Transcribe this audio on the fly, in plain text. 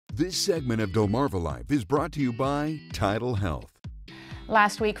This segment of Delmarvalife is brought to you by TidalHealth.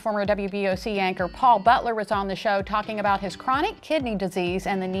 Last week, former WBOC anchor Paul Butler was on the show talking about his chronic kidney disease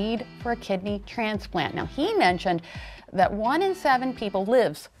and the need for a kidney transplant. Now, he mentioned that 1 in 7 people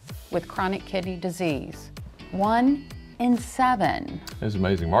lives with chronic kidney disease. 1 in 7. It's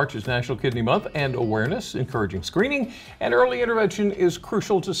amazing. March is National Kidney Month, and awareness, encouraging screening, and early intervention is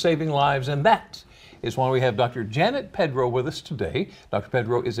crucial to saving lives, and that is why we have Dr. Janet Pedro with us today. Dr.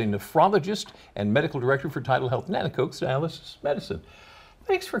 Pedro is a nephrologist and medical director for TidalHealth Nanticoke's dialysis medicine.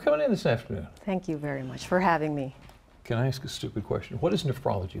 Thanks for coming in this afternoon. Thank you very much for having me. Can I ask a stupid question? What is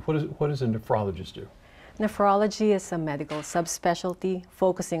nephrology? What does a nephrologist do? Nephrology is a medical subspecialty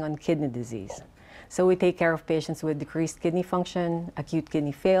focusing on kidney disease. So we take care of patients with decreased kidney function, acute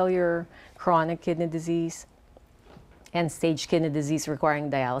kidney failure, chronic kidney disease, end-stage kidney disease requiring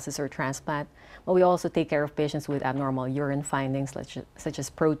dialysis or transplant. But we also take care of patients with abnormal urine findings such as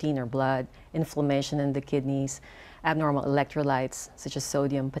protein or blood, inflammation in the kidneys, abnormal electrolytes such as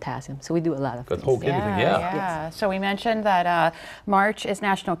sodium, potassium. So we do a lot of things. The whole kidney thing, yeah. Yes. So we mentioned that March is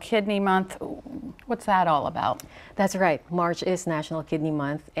National Kidney Month. What's that all about? That's right. March is National Kidney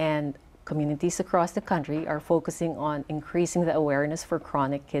Month, and communities across the country are focusing on increasing the awareness for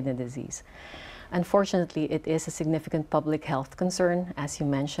chronic kidney disease. Unfortunately, it is a significant public health concern. As you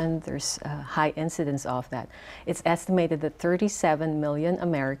mentioned, there's a high incidence of that. It's estimated that 37 million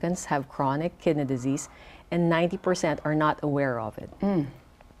Americans have chronic kidney disease, and 90% are not aware of it.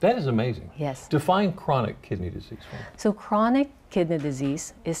 That is amazing. Yes. Define chronic kidney disease for me. So chronic kidney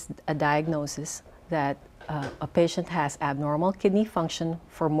disease is a diagnosis that a patient has abnormal kidney function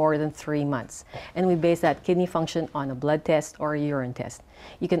for more than 3 months. And we base that kidney function on a blood test or a urine test.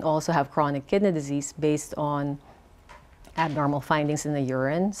 You can also have chronic kidney disease based on abnormal findings in the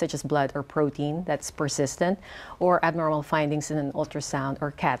urine, such as blood or protein that's persistent, or abnormal findings in an ultrasound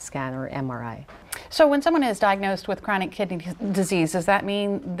or CAT scan or MRI. So when someone is diagnosed with chronic kidney disease, does that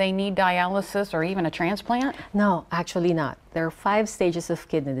mean they need dialysis or even a transplant? No, actually not. There are 5 stages of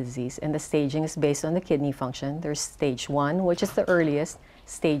kidney disease, and the staging is based on the kidney function. There's stage 1, which is the earliest.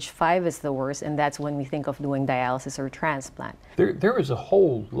 Stage 5 is the worst, and that's when we think of doing dialysis or transplant. There is a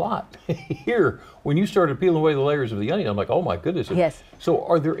whole lot here. When you started peeling away the layers of the onion, I'm like, oh my goodness. Yes. So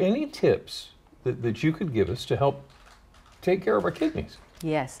are there any tips that you could give us to help take care of our kidneys?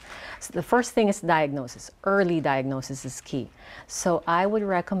 Yes. So the first thing is diagnosis. Early diagnosis is key. So I would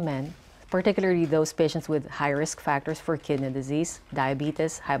recommend, particularly those patients with high risk factors for kidney disease,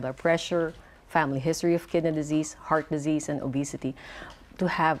 diabetes, high blood pressure, family history of kidney disease, heart disease, and obesity, to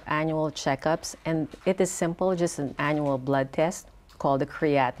have annual checkups. And it is simple, just an annual blood test called the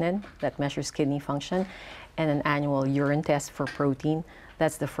creatinine that measures kidney function, and an annual urine test for protein.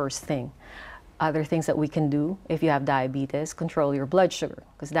 That's the first thing. Other things that we can do if you have diabetes, control your blood sugar,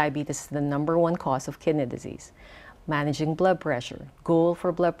 because diabetes is the #1 cause of kidney disease. Managing blood pressure. Goal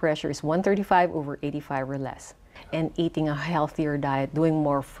for blood pressure is 135/85 or less. And eating a healthier diet, doing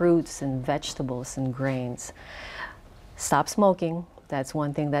more fruits and vegetables and grains. Stop smoking. That's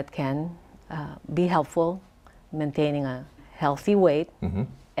one thing that can be helpful. Maintaining a healthy weight,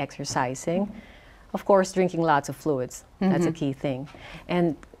 exercising. Of course, drinking lots of fluids. That's a key thing.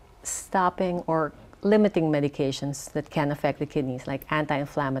 And stopping or limiting medications that can affect the kidneys, like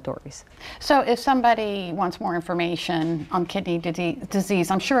anti-inflammatories. So if somebody wants more information on kidney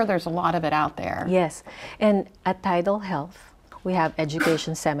disease, I'm sure there's a lot of it out there. Yes, and at TidalHealth, we have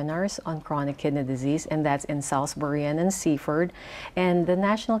education seminars on chronic kidney disease, and that's in Salisbury and in Seaford. And the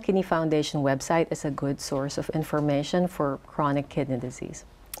National Kidney Foundation website is a good source of information for chronic kidney disease.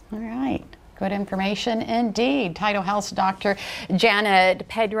 All right. Good information indeed. TidalHealth's Dr. Janet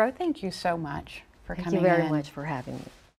Pedro, thank you so much for coming in. Thank you very much for having me.